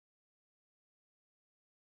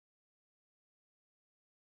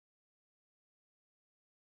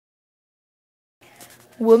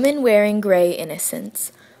Woman wearing gray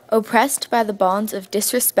innocence, oppressed by the bonds of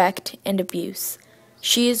disrespect and abuse.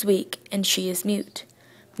 She is weak and she is mute.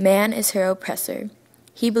 Man is her oppressor.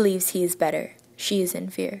 He believes he is better. She is in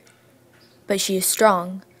fear. But she is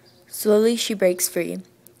strong. Slowly she breaks free,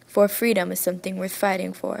 for freedom is something worth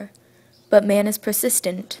fighting for. But man is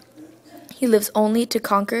persistent. He lives only to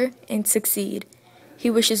conquer and succeed. He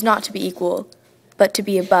wishes not to be equal, but to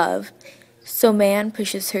be above. So man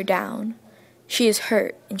pushes her down. She is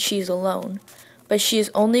hurt and she is alone, but she has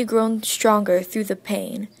only grown stronger through the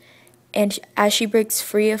pain. And as she breaks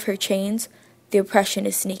free of her chains, the oppression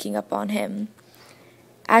is sneaking up on him.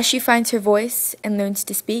 As she finds her voice and learns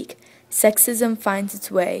to speak, sexism finds its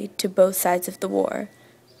way to both sides of the war,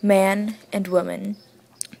 man and woman.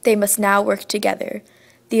 They must now work together.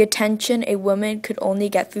 The attention a woman could only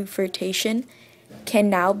get through flirtation can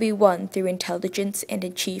now be won through intelligence and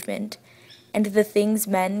achievement, and the things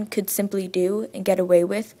men could simply do and get away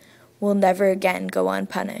with will never again go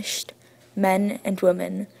unpunished. Men and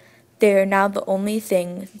women, they are now the only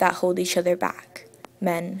thing that hold each other back,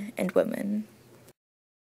 men and women.